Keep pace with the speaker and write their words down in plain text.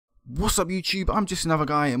What's up YouTube, I'm just another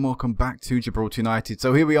guy and welcome back to Gibraltar United.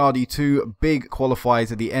 So here we are, the two big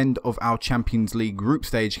qualifiers at the end of our Champions League group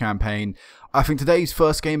stage campaign. I think today's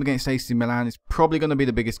first game against AC Milan is probably going to be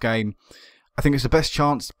the biggest game. I think it's the best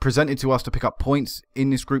chance presented to us to pick up points in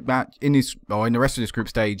this group match, in the rest of this group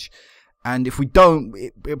stage. And if we don't,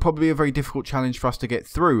 it'll probably be a very difficult challenge for us to get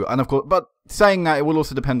through. And of course, but saying that, it will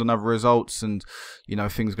also depend on other results and, you know,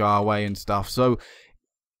 things go our way and stuff. So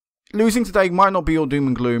losing today might not be all doom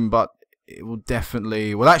and gloom, but it will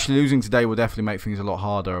definitely... Well, actually, losing today will definitely make things a lot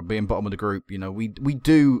harder. Being bottom of the group, you know, we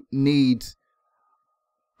do need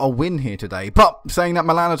a win here today. But saying that,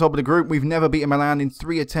 Milan are top of the group. We've never beaten Milan in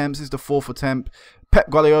 3 attempts. This is the 4th attempt. Pep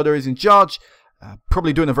Guardiola is in charge.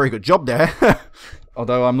 Probably doing a very good job there.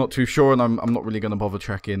 Although I'm not too sure, and I'm not really going to bother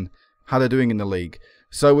checking how they're doing in the league.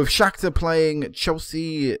 So with Shakhtar playing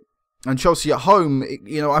Chelsea... And Chelsea at home,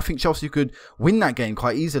 you know, I think Chelsea could win that game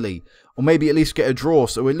quite easily. Or maybe at least get a draw.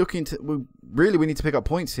 So we're looking to... we need to pick up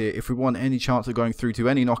points here if we want any chance of going through to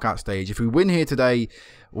any knockout stage. If we win here today,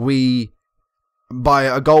 by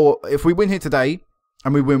a goal... If we win here today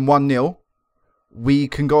and we win 1-0, we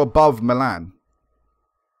can go above Milan.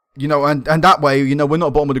 You know, and that way, you know, we're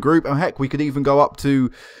not bottom of the group. And heck, we could even go up to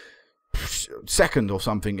second or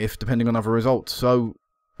something, if depending on other results. So,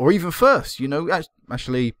 or even first, you know,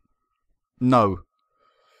 actually... No,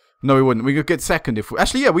 we wouldn't. We could get second if we...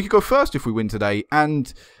 Actually, yeah, we could go first if we win today.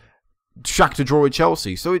 And Shakhtar draw with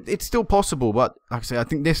Chelsea. So it's still possible. But like I say, I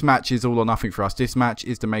think this match is all or nothing for us. This match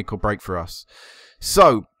is the make or break for us.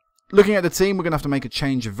 So, looking at the team, we're going to have to make a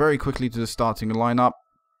change very quickly to the starting lineup.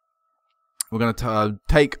 We're going to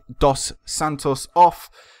take Dos Santos off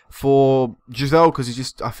for Giselle. Because he's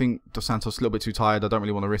just... I think Dos Santos is a little bit too tired. I don't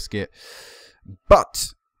really want to risk it. But...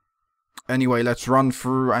 Anyway, let's run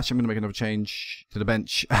through... Actually, I'm going to make another change to the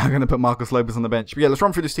bench. I'm going to put Marcos Lopez on the bench. But yeah, let's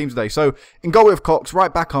run through this team today. So, in goal we have Cox,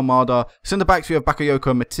 right back Armada. Centre backs we have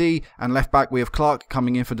Bakayoko and Mati. And left back we have Clark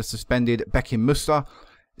coming in for the suspended Bekim Musta.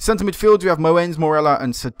 Centre midfield we have Moens, Morella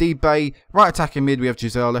and Sadibe. Right attacking mid we have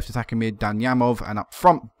Giselle. Left attacking mid Dan Yamov. And up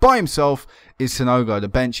front by himself is Sinogo. The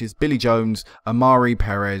bench is Billy Jones, Amari,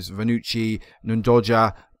 Perez, Vanucci,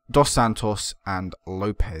 Nundoja, Dos Santos and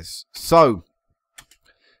Lopez. So...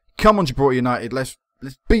 Come on, Gibraltar United, let's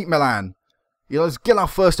beat Milan. You know, let's get our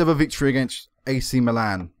first ever victory against AC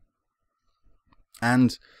Milan.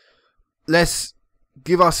 And let's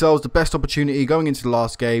give ourselves the best opportunity going into the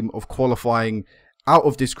last game of qualifying out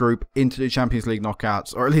of this group into the Champions League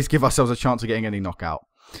knockouts. Or at least give ourselves a chance of getting any knockout.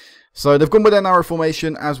 So they've gone with their narrow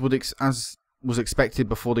formation as was expected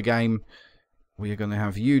before the game. We are going to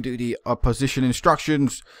have you do the position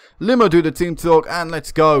instructions, Limo do the team talk, and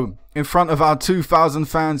let's go. In front of our 2,000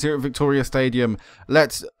 fans here at Victoria Stadium.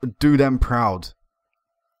 Let's do them proud.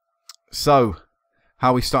 So,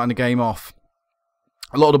 how are we starting the game off?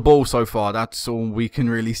 A lot of the ball so far, that's all we can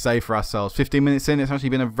really say for ourselves. 15 minutes in, it's actually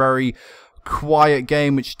been a very quiet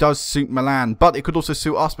game, which does suit Milan. But it could also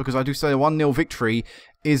suit us, because I do say a 1-0 victory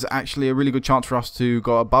is actually a really good chance for us to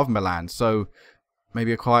go above Milan. So...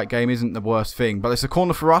 maybe a quiet game isn't the worst thing. But it's a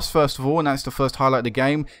corner for us, first of all, and that's the first highlight of the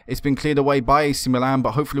game. It's been cleared away by AC Milan,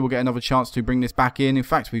 but hopefully we'll get another chance to bring this back in. In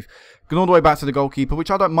fact, we've gone all the way back to the goalkeeper, which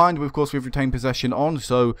I don't mind. Of course, we've retained possession on,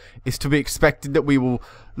 so it's to be expected that we will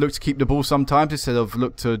look to keep the ball sometimes instead of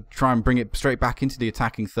look to try and bring it straight back into the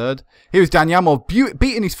attacking third. Here's Dan Yamov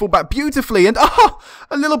beating his fullback beautifully, and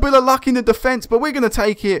a little bit of luck in the defence, but we're going to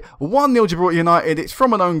take it. 1-0 Gibraltar United. It's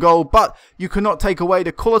from an own goal, but you cannot take away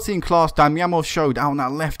the quality and class Dan Yamov showed out on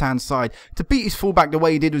that left-hand side. To beat his fullback the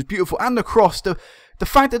way he did was beautiful, and the cross, the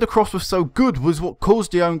fact that the cross was so good was what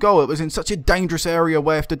caused the own goal. It was in such a dangerous area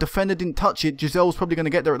where if the defender didn't touch it, Giselle's probably going to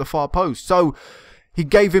get there at the far post. So he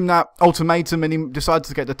gave him that ultimatum and he decided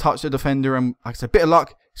to get the touch the defender. And like I said, bit of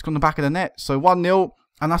luck, it's gone the back of the net. So 1-0,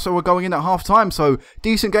 and that's where we're going in at half time. So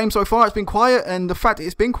decent game so far. It's been quiet, and the fact that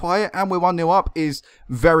it's been quiet and we're 1-0 up is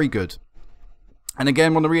very good. And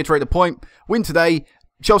again, I want to reiterate the point. Win today.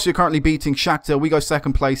 Chelsea are currently beating Shakhtar. We go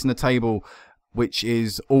second place in the table, which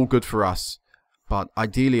is all good for us. But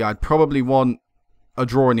ideally, I'd probably want a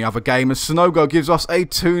draw in the other game. As Sinogo gives us a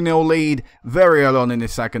 2-0 lead very early on in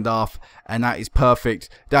this second half. And that is perfect.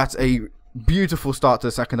 That's a beautiful start to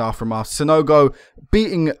the second half from us. Sinogo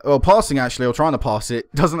beating, or passing actually, or trying to pass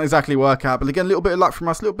it. Doesn't exactly work out. But again, a little bit of luck from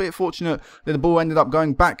us. A little bit fortunate that the ball ended up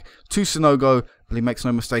going back to Sinogo. But he makes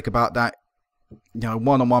no mistake about that. You know,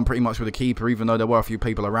 one-on-one pretty much with the keeper, even though there were a few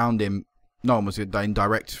people around him. No one was in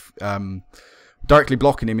directly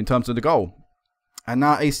blocking him in terms of the goal. And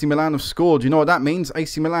now AC Milan have scored. You know what that means?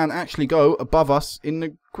 AC Milan actually go above us in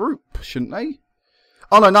the group, shouldn't they?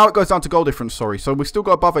 Oh no, now it goes down to goal difference, sorry. So we still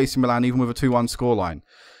go above AC Milan even with a 2-1 scoreline.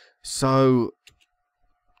 So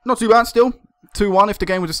Not too bad still. 2-1. If the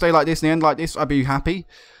game were to stay like this and end like this, I'd be happy.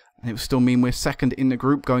 And it would still mean we're second in the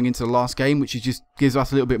group going into the last game, which just gives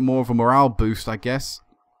us a little bit more of a morale boost, I guess.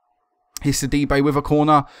 Here's Sidibe with a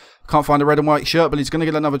corner. Can't find a red and white shirt, but he's going to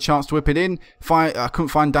get another chance to whip it in. I couldn't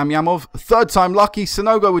find Damyamov. Third time lucky.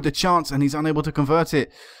 Sonogo with the chance, and he's unable to convert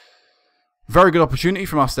it. Very good opportunity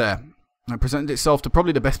from us there. And it presented itself to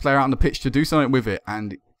probably the best player out on the pitch to do something with it,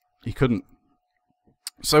 and he couldn't.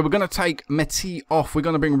 So we're going to take Meti off. We're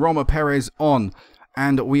going to bring Roma Perez on.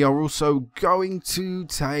 And we are also going to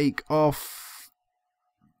take off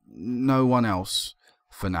no one else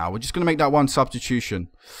for now. We're just going to make that one substitution.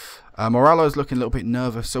 Morello's looking a little bit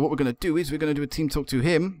nervous. So what we're going to do is we're going to do a team talk to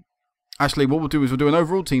him. Actually, what we'll do is we'll do an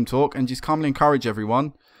overall team talk and just calmly encourage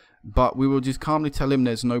everyone. But we will just calmly tell him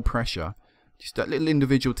there's no pressure. Just that little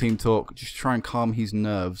individual team talk. Just try and calm his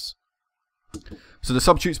nerves. So the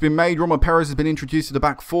substitute's been made. Roma Perez has been introduced to the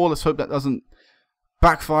back four. Let's hope that doesn't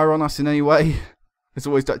backfire on us in any way. There's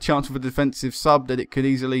always that chance of a defensive sub that it could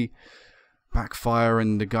easily backfire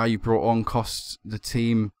and the guy you brought on costs the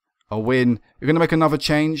team a win. You're going to make another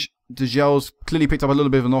change. DeGel's clearly picked up a little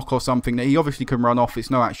bit of a knock or something that he obviously can run off. It's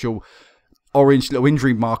no actual orange little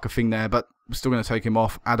injury marker thing there, but we're still going to take him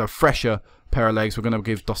off. Add a fresher pair of legs. We're going to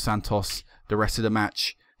give Dos Santos the rest of the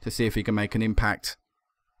match to see if he can make an impact.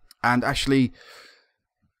 And actually,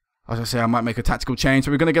 as I say, I might make a tactical change.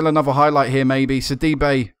 So we're going to get another highlight here maybe.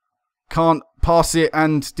 Sidibe can't pass it,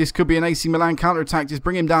 and this could be an AC Milan counter-attack. Just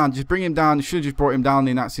bring him down. Just bring him down. You should have just brought him down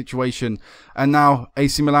in that situation. And now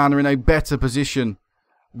AC Milan are in a better position.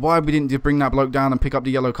 Why we didn't just bring that bloke down and pick up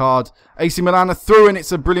the yellow card. AC Milan are through, and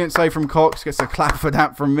it's a brilliant save from Cox. Gets a clap for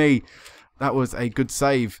that from me. That was a good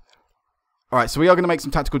save. Alright, so we are going to make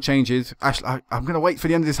some tactical changes. Actually, I'm going to wait for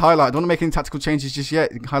the end of this highlight. I don't want to make any tactical changes just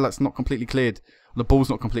yet. The highlight's not completely cleared. The ball's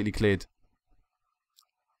not completely cleared.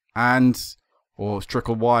 And, it's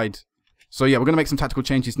trickled wide. So yeah, we're going to make some tactical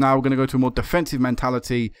changes now. We're going to go to a more defensive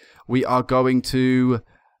mentality. We are going to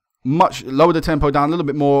lower the tempo down a little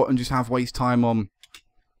bit more and just have waste time on.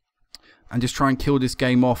 And just try and kill this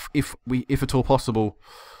game off if at all possible.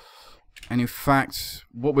 And in fact,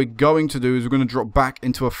 what we're going to do is we're going to drop back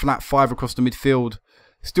into a flat 5 across the midfield.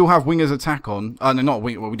 Still have wingers attack on. No, not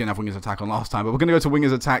wing. Well, we didn't have wingers attack on last time, but we're going to go to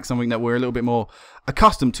wingers attack, something that we're a little bit more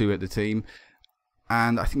accustomed to at the team.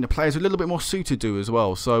 And I think the players are a little bit more suited to as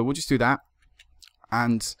well. So we'll just do that.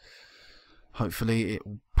 And hopefully it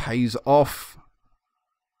pays off.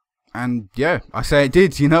 And yeah, I say it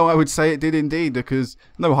did. You know, I would say it did indeed. Because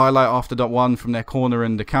no highlight after that one from their corner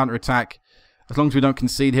and the counter-attack. As long as we don't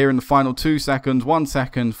concede here in the final 2 seconds. 1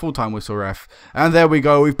 second. Full-time whistle ref. And there we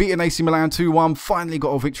go. We've beaten AC Milan 2-1. Finally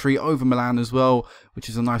got a victory over Milan as well. Which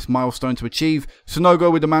is a nice milestone to achieve. Sonogo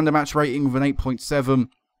with the man of the match rating with an 8.7.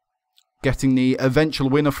 Getting the eventual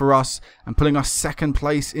winner for us and putting us second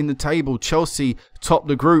place in the table. Chelsea top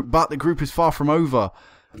the group, but the group is far from over.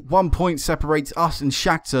 1 point separates us and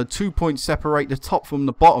Shakhtar. 2 points separate the top from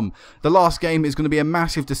the bottom. The last game is going to be a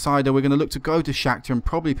massive decider. We're going to look to go to Shakhtar and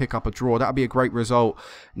probably pick up a draw. That would be a great result.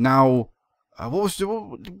 Now, have we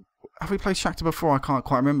played Shakhtar before? I can't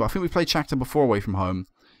quite remember. I think we played Shakhtar before away from home.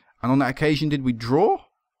 And on that occasion, did we draw?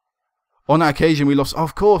 On that occasion, we lost. Oh,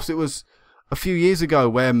 of course, it was a few years ago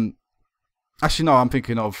when... Actually, no, I'm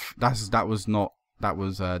thinking of... That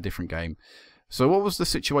was a different game. So what was the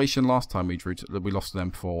situation last time we lost to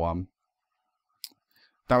them 4-1?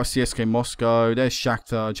 That was CSK Moscow. There's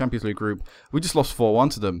Shakhtar, Champions League group. We just lost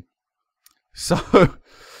 4-1 to them. So,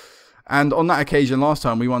 and on that occasion last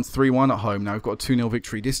time, we won 3-1 at home. Now we've got a 2-0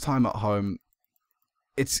 victory this time at home.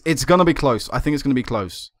 It's going to be close. I think it's going to be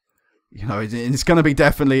close. You know, it's going to be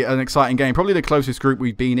definitely an exciting game. Probably the closest group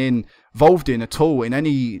we've been involved in at all in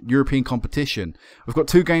any European competition. We've got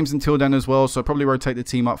 2 games until then as well, so I'll probably rotate the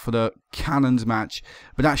team up for the Cannons match.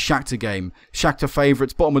 But that Shakhtar game, Shakhtar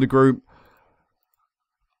favourites, bottom of the group.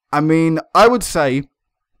 I mean, I would say,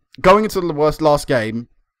 going into the last game,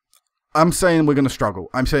 I'm saying we're going to struggle.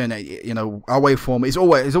 I'm saying, you know, our way form it's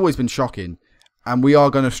always been shocking. And we are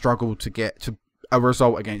going to struggle to get to a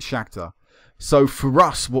result against Shakhtar. So for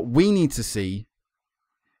us, what we need to see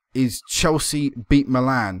is Chelsea beat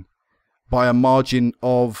Milan by a margin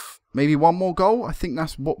of maybe 1 more goal. I think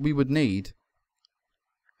that's what we would need.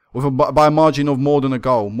 By a margin of more than a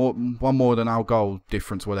goal. One more than our goal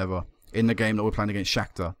difference, whatever, in the game that we're playing against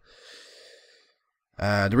Shakhtar.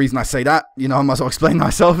 The reason I say that, you know, I might as well explain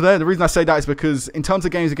myself there. The reason I say that is because in terms of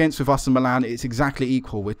games against with us and Milan, it's exactly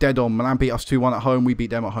equal. We're dead on. Milan beat us 2-1 at home. We beat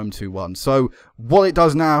them at home 2-1. So what it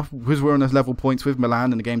does now, because we're on a level points with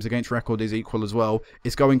Milan and the games against record is equal as well,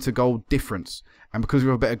 it's going to goal difference. And because we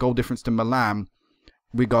have a better goal difference than Milan,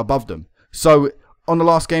 we go above them. So on the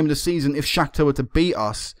last game of the season, if Shakhtar were to beat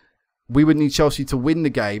us, we would need Chelsea to win the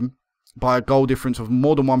game by a goal difference of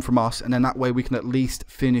more than one from us, and then that way we can at least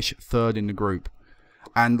finish third in the group.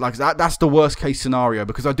 And like that's the worst case scenario,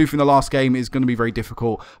 because I do think the last game is going to be very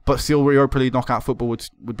difficult, but still Europa League knockout football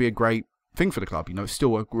would be a great thing for the club. You know, it's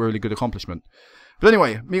still a really good accomplishment. But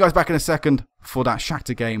anyway, me guys back in a second for that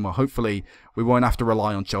Shakhtar game, where hopefully we won't have to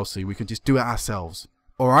rely on Chelsea. We can just do it ourselves.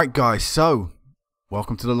 Alright guys, so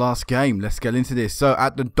welcome to the last game. Let's get into this. So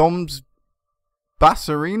at the Donbass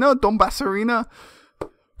Arena,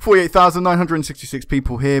 48,966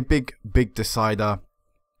 people here. Big decider.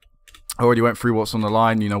 I already went through what's on the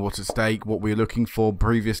line, you know, what's at stake, what we were looking for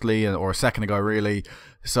previously, or a second ago really.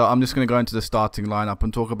 So I'm just going to go into the starting lineup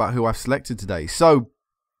and talk about who I've selected today. So,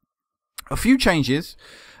 a few changes.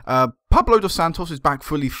 Pablo dos Santos is back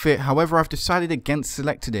fully fit. However, I've decided against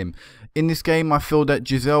selecting him. In this game, I feel that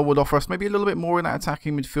Giselle would offer us maybe a little bit more in that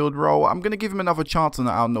attacking midfield role. I'm going to give him another chance on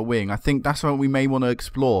that out on the wing. I think that's what we may want to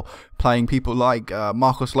explore, playing people like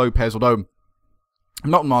Marcos Lopez, although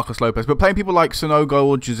not Marcos Lopez, but playing people like Sonogo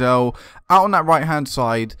or Giselle out on that right-hand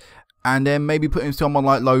side, and then maybe putting someone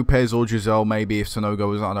like Lopez or Giselle, maybe if Sonogo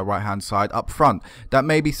was on the right-hand side, up front. That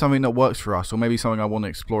may be something that works for us, or maybe something I want to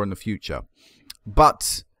explore in the future.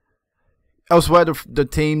 But elsewhere, the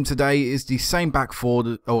team today is the same back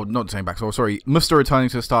four, or not the same back four, sorry, Muster returning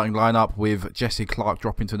to the starting lineup with Jesse Clark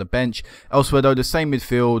dropping to the bench. Elsewhere, though, the same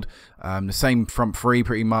midfield, the same front three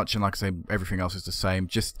pretty much, and like I say, everything else is the same.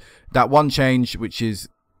 Just that one change, which is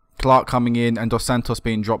Clark coming in and Dos Santos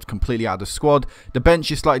being dropped completely out of the squad. The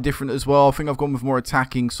bench is slightly different as well. I think I've gone with more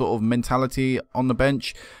attacking sort of mentality on the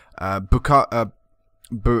bench. Baru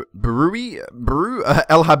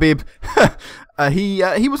El Habib, he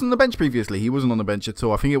wasn't on the bench previously. He wasn't on the bench at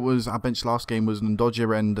all. I think it was our bench last game was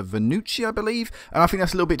Ndoja and Vanucci, I believe. And I think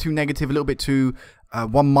that's a little bit too negative, a little bit too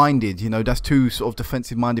one-minded. You know, that's two sort of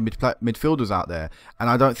defensive-minded midfielders out there, and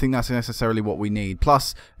I don't think that's necessarily what we need.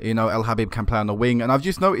 Plus, you know, El Habib can play on the wing, and I've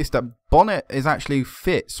just noticed that Bonnet is actually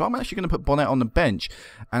fit, so I'm actually going to put Bonnet on the bench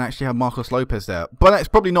and actually have Marcos Lopez there. Bonnet's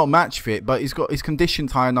probably not match fit, but he's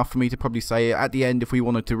conditioned high enough for me to probably say at the end, if we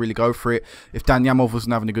wanted to really go for it, if Dan Yamov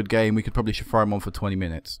wasn't having a good game, we could probably throw him on for 20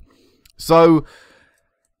 minutes. So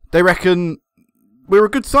they reckon we're a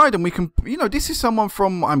good side, and we can, you know, this is someone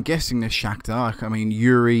from, I'm guessing this Shakhtar. I mean,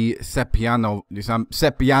 Yuri Sepiano,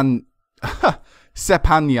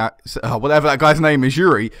 Sepania, whatever that guy's name is,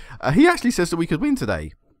 Yuri. He actually says that we could win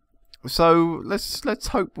today. So let's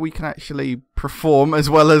hope we can actually perform as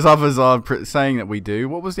well as others are saying that we do.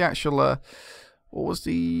 What was the actual, what was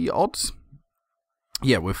the odds?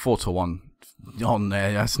 Yeah, we're 4-1 on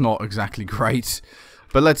there. That's not exactly great,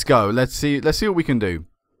 but let's go. Let's see what we can do.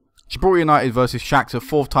 Gibraltar United versus Shakhtar,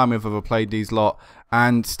 fourth time we've ever played these lot,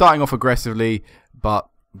 and starting off aggressively, but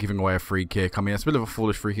giving away a free kick. I mean, it's a bit of a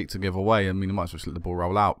foolish free kick to give away. I mean, you might as well just let the ball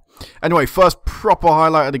roll out. Anyway, first proper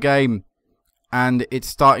highlight of the game, and it's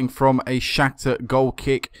starting from a Shakhtar goal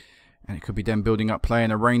kick, and it could be them building up play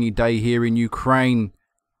on a rainy day here in Ukraine.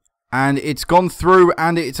 And it's gone through,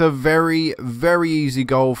 and it's a very, very easy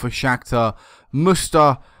goal for Shakhtar.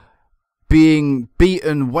 Muster being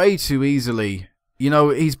beaten way too easily. You know,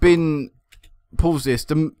 he's been, pause this,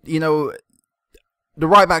 you know, the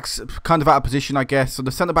right back's kind of out of position, I guess. So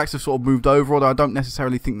the centre backs have sort of moved over, although I don't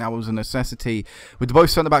necessarily think that was a necessity. With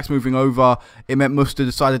both centre backs moving over, it meant Muster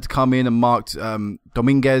decided to come in and marked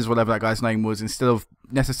Dominguez, whatever that guy's name was, instead of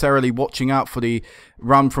necessarily watching out for the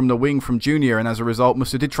run from the wing from Junior. And as a result,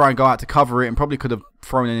 Muster did try and go out to cover it and probably could have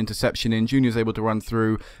thrown an interception in. Junior's able to run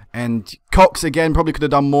through, and Cox again probably could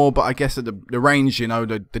have done more, but I guess at the range, you know,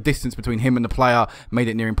 the distance between him and the player made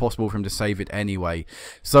it near impossible for him to save it anyway.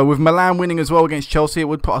 So with Milan winning as well against Chelsea, it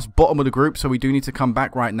would put us bottom of the group, so we do need to come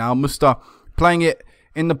back right now. Muster playing it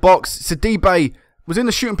in the box. Sidibe was in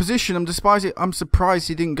the shooting position. I'm surprised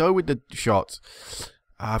he didn't go with the shot.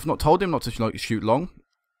 I've not told him not to shoot long.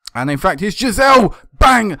 And in fact, here's Giselle,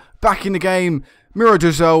 bang, back in the game. Miro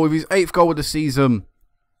Giselle with his 8th goal of the season,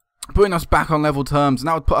 putting us back on level terms, and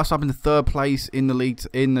that would put us up in the 3rd place in the league,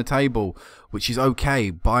 in the table, which is okay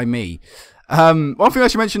by me. One thing I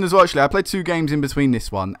should mention as well, actually, I played 2 games in between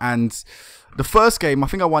this one, and the first game, I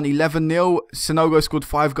think I won 11-0. Sonogo scored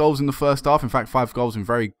 5 goals in the first half. In fact, 5 goals in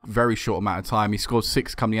very, very short amount of time. He scored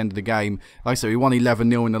 6 come the end of the game. Like I said, we won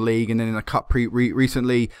 11-0 in the league. And then in a cup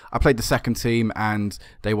recently, I played the second team and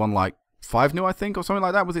they won like 5-0, I think, or something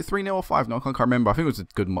like that. Was it 3-0 or 5-0? I can't remember. I think it was a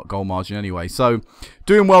good goal margin anyway. So,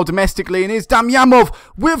 doing well domestically. And here's Damyamov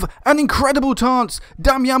with an incredible chance.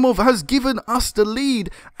 Damyamov has given us the lead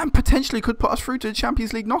and potentially could put us through to the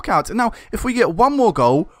Champions League knockouts. And now, if we get one more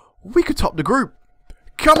goal, we could top the group.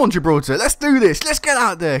 Come on, Gibraltar. Let's do this. Let's get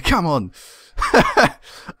out there. Come on.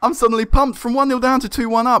 I'm suddenly pumped from 1-0 down to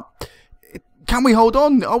 2-1 up. Can we hold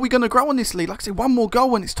on? Are we going to grow on this lead? Like I said, one more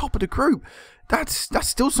goal and it's top of the group. That's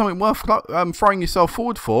still something worth throwing yourself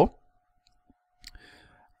forward for.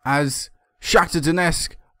 As Shakhtar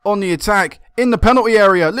Donetsk on the attack in the penalty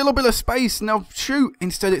area, a little bit of space, now shoot.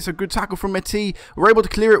 Instead, it's a good tackle from Meti. We're able to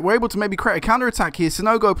clear it. We're able to maybe create a counter attack here.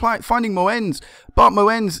 Sanogo finding Moens, but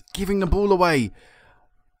Moens giving the ball away.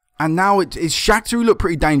 And now it's Shakhtar who look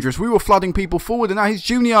pretty dangerous. We were flooding people forward, and now he's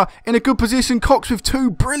Junior in a good position. Cox with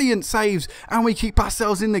 2 brilliant saves, and we keep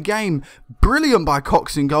ourselves in the game. Brilliant by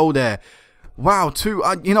Cox in goal there. Wow,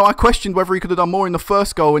 I questioned whether he could have done more in the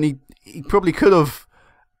first goal, and he probably could have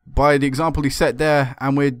by the example he set there.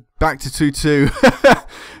 And we're back to 2-2.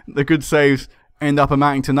 The good saves end up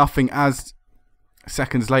amounting to nothing as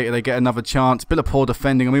seconds later they get another chance. Bit of poor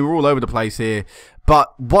defending. I mean, we're all over the place here.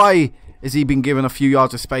 But why has he been given a few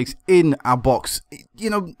yards of space in our box?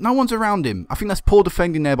 No one's around him. I think that's poor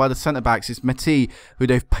defending there by the centre-backs. It's Meti who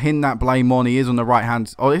they've pinned that blame on. He is on the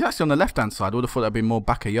right-hand... Oh, he's actually on the left-hand side. I would have thought that would be more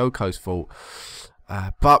Bakayoko's fault.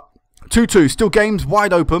 But 2-2. Still games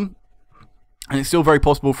wide open. And it's still very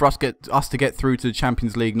possible for us to get through to the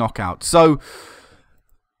Champions League knockout. So,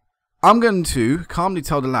 I'm going to calmly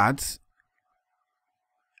tell the lads,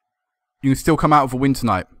 you can still come out with a win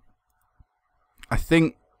tonight. I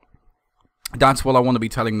think that's what I want to be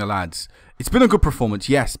telling the lads. It's been a good performance,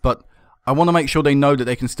 yes, but I want to make sure they know that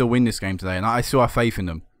they can still win this game today, and I still have faith in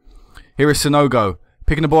them. Here is Sanogo,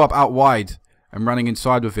 picking the ball up out wide and running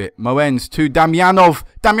inside with it. Moens to Damyanov.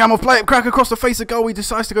 Damyanov play it, crack across the face of goal. He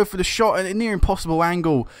decides to go for the shot at a near impossible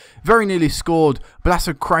angle. Very nearly scored, but that's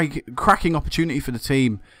a cracking opportunity for the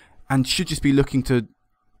team, and should just be looking to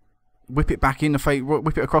whip it back in the face,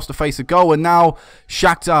 whip it across the face of goal. And now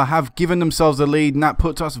Shakhtar have given themselves the lead, and that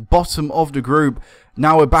puts us bottom of the group.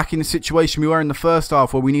 Now we're back in the situation we were in the first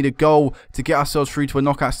half, where we need a goal to get ourselves through to a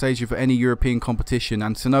knockout stage for any European competition.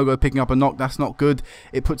 And Sanogo picking up a knock, that's not good.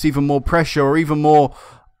 It puts even more pressure or even more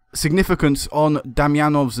significance on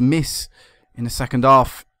Damyanov's miss in the second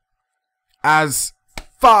half. As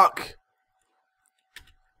fuck.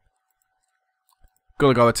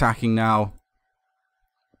 Gotta go attacking now.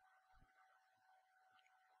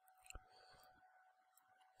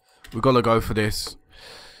 We've got to go for this.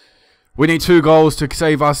 We need 2 goals to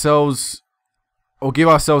save ourselves or give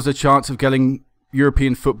ourselves a chance of getting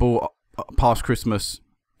European football past Christmas.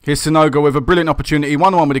 Here's Sanogo with a brilliant opportunity.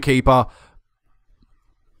 1-1 with the keeper.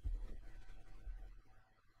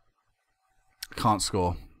 Can't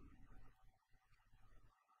score.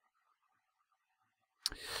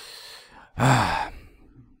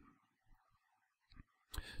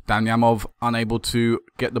 Damyanov unable to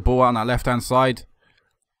get the ball out on that left-hand side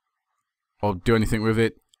or do anything with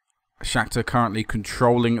it. Shakhtar currently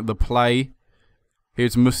controlling the play.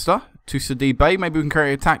 Here's Musta to Sidibe. Maybe we can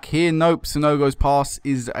create an attack here. Nope. Sanogo's pass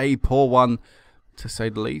is a poor one, to say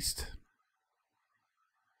the least.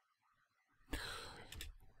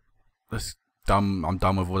 I'm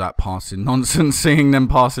done with all that passing nonsense, seeing them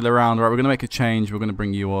pass it around. Right, we're going to make a change. We're going to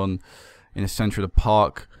bring you on in the centre of the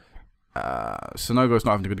park. Sanogo's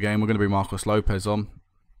not having a good game. We're going to bring Marcos Lopez on.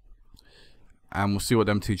 And we'll see what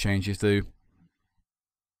them 2 changes do.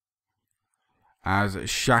 As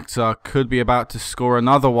Shakhtar could be about to score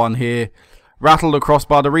another one here. Rattled the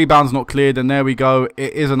crossbar. The rebound's not cleared. And there we go.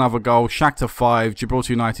 It is another goal. Shakhtar 5.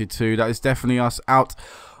 Gibraltar United 2. That is definitely us out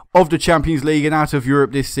of the Champions League and out of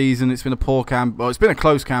Europe this season. It's been a well, it's been a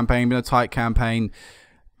close campaign. Been a tight campaign.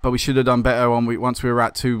 But we should have done better once we were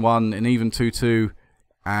at 2-1 and even 2-2.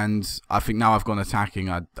 And I think now I've gone attacking.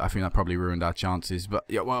 I think that probably ruined our chances. But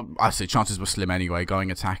yeah, well, I say chances were slim anyway.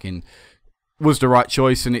 Going attacking was the right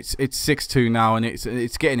choice, and it's 6-2 now, and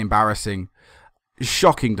it's getting embarrassing.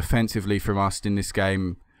 Shocking defensively from us in this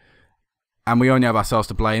game, and we only have ourselves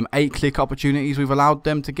to blame. 8 click opportunities we've allowed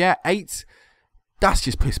them to get. 8. That's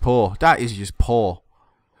just piss poor. That is just poor.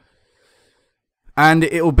 And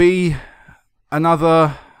it'll be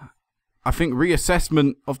another, I think,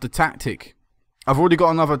 reassessment of the tactic. I've already got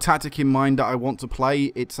another tactic in mind that I want to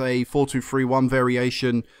play. It's a 4-2-3-1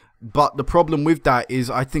 variation. But the problem with that is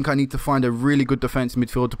I think I need to find a really good defensive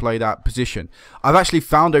midfielder to play that position. I've actually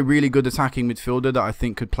found a really good attacking midfielder that I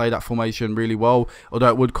think could play that formation really well. Although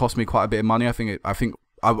it would cost me quite a bit of money. I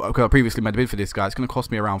previously made a bid for this guy. It's going to cost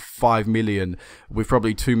me around 5 million with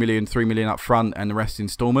probably 2 million, 3 million up front and the rest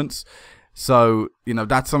installments. So,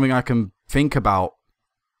 that's something I can think about.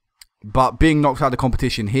 But being knocked out of the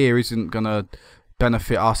competition here isn't going to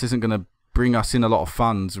benefit us, isn't going to bring us in a lot of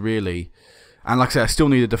funds, really. And like I said, I still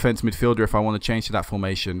need a defensive midfielder if I want to change to that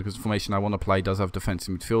formation, because the formation I want to play does have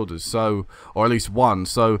defensive midfielders, so, or at least one.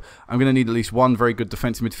 So I'm going to need at least one very good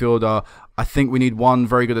defensive midfielder. I think we need one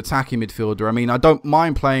very good attacking midfielder. I mean, I don't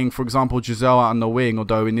mind playing, for example, Giselle out on the wing,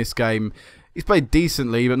 although in this game he's played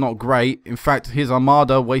decently, but not great. In fact, here's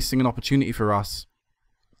Armada wasting an opportunity for us.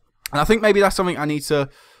 And I think maybe that's something I need to,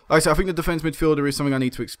 like I said, I think the defensive midfielder is something I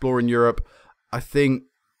need to explore in Europe. I think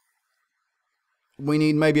we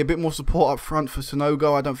need maybe a bit more support up front for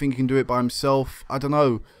Sonogo. I don't think he can do it by himself. I don't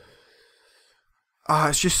know.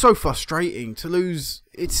 It's just so frustrating to lose.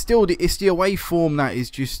 It's the away form that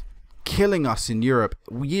is just killing us in Europe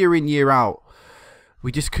year in, year out.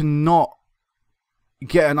 We just cannot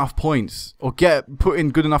get enough points or put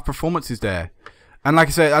in good enough performances there. And like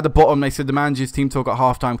I said, at the bottom, they said the manager's team talk at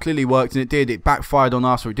halftime clearly worked, and it did. It backfired on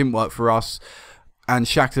us, or it didn't work for us. And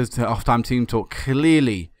Shakhtar's halftime team talk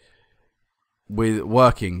clearly with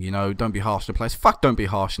working, you know, don't be harsh on the players. Fuck, don't be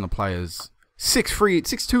harsh on the players. 6-3,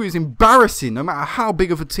 6-2 is embarrassing, no matter how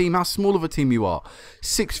big of a team, how small of a team you are.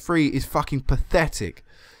 6-3 is fucking pathetic.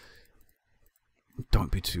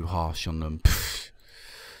 Don't be too harsh on them.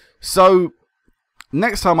 So,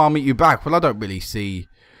 next time I'll meet you back, well, I don't really see...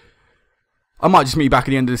 I might just meet you back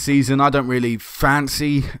at the end of the season. I don't really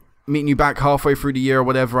fancy meeting you back halfway through the year or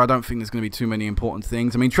whatever. I don't think there's going to be too many important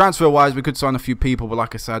things. I mean, transfer-wise, we could sign a few people, but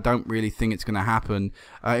like I said, I don't really think it's going to happen.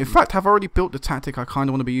 In fact, have I already built the tactic I kind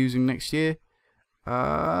of want to be using next year?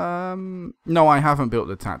 No, I haven't built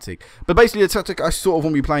the tactic. But basically, the tactic I sort of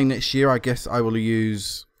want to be playing next year, I guess I will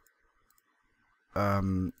use...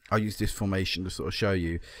 I'll use this formation to sort of show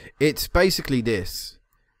you. It's basically this.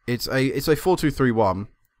 It's a 4-2-3-1.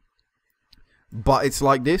 But it's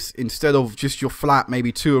like this, instead of just your flat,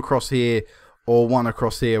 maybe 2 across here or 1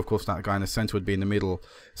 across here. Of course, that guy in the centre would be in the middle.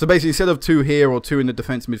 So basically, instead of 2 here or 2 in the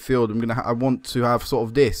defence midfield, I want to have sort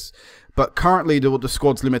of this. But currently, what the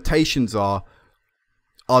squad's limitations is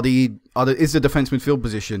the defence midfield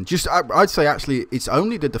position. I'd say actually it's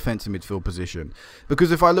only the defensive midfield position,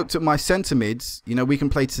 because if I looked at my centre mids, you know, we can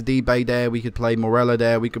play Sidibe there, we could play Morella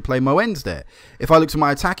there, we could play Moens there. If I looked at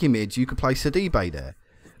my attacking mids, you could play Sidibe there.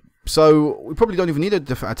 So we probably don't even need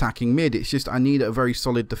a attacking mid. It's just I need a very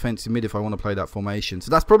solid defensive mid if I want to play that formation.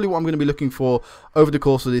 So that's probably what I'm going to be looking for over the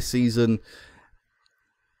course of this season.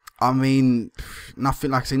 I mean,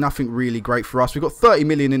 nothing, like I say, nothing really great for us. We've got 30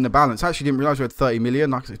 million in the balance. I actually didn't realise we had 30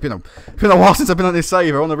 million. Like, it's been a while since I've been on this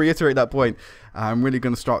save. I want to reiterate that point. I'm really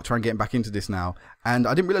going to start trying getting back into this now. And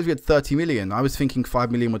I didn't realise we had 30 million. I was thinking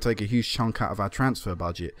 5 million would take a huge chunk out of our transfer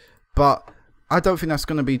budget. But I don't think that's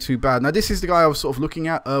going to be too bad. Now, this is the guy I was sort of looking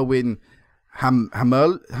at, Erwin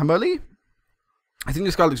Hammerly. I think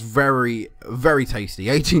this guy looks very, very tasty.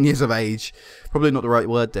 18 years of age. Probably not the right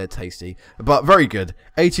word there, tasty. But very good.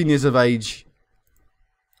 18 years of age.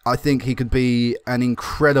 I think he could be an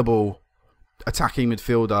incredible attacking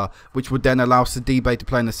midfielder, which would then allow Sidibe to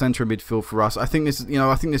play in the centre of midfield for us. I think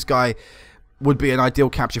this guy would be an ideal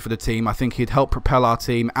capture for the team. I think he'd help propel our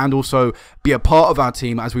team and also be a part of our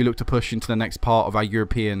team as we look to push into the next part of our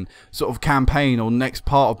European sort of campaign, or next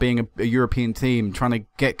part of being a European team, trying to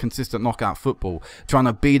get consistent knockout football, trying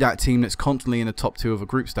to be that team that's constantly in the top 2 of a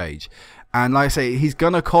group stage. And like I say, he's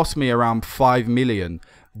going to cost me around 5 million,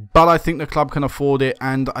 but I think the club can afford it,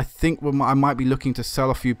 and I think I might be looking to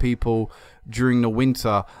sell a few people during the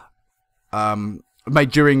winter, during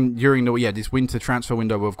this winter transfer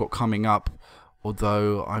window we've got coming up.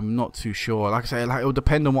 Although I'm not too sure. Like I say, it will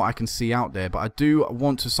depend on what I can see out there. But I do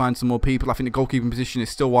want to sign some more people. I think the goalkeeping position is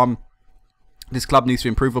still one this club needs to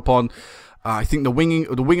improve upon. I think the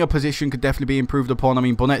winger position could definitely be improved upon. I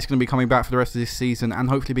mean, Bonnet's going to be coming back for the rest of this season and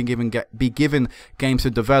hopefully be given games to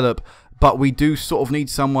develop. But we do sort of need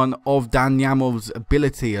someone of Dan Yamov's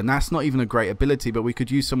ability, and that's not even a great ability, but we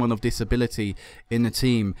could use someone of this ability in the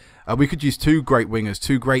team. We could use 2 great wingers,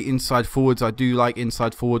 2 great inside forwards. I do like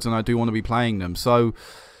inside forwards, and I do want to be playing them. So,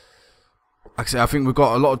 like I say, I think we've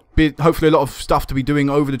got hopefully a lot of stuff to be doing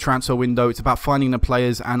over the transfer window. It's about finding the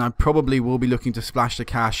players, and I probably will be looking to splash the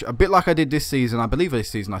cash, a bit like I did this season. I believe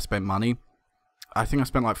this season I spent money. I think I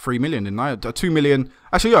spent like 3 million, didn't I? 2 million.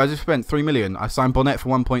 Actually, yeah, I just spent 3 million. I signed Bonnet for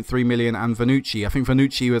 1.3 million and Vanucci. I think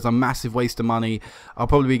Vanucci was a massive waste of money. I'll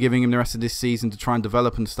probably be giving him the rest of this season to try and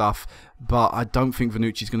develop and stuff. But I don't think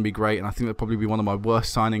Vanucci's going to be great, and I think that'll probably be one of my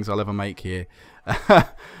worst signings I'll ever make here.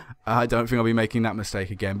 I don't think I'll be making that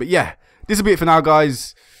mistake again. But yeah, this will be it for now,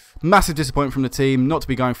 guys. Massive disappointment from the team not to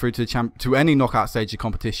be going through to any knockout stage of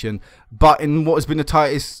competition, but in what has been the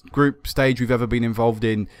tightest group stage we've ever been involved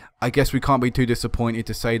in, I guess we can't be too disappointed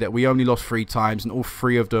to say that we only lost 3 times, and all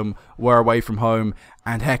 3 of them were away from home.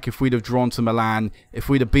 And heck, if we'd have drawn to Milan, if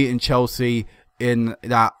we'd have beaten Chelsea in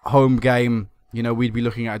that home game You know, we'd be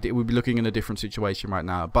looking in a different situation right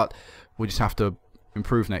now. But we just have to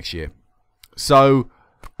improve next year. So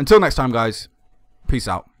until next time, guys, peace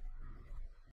out.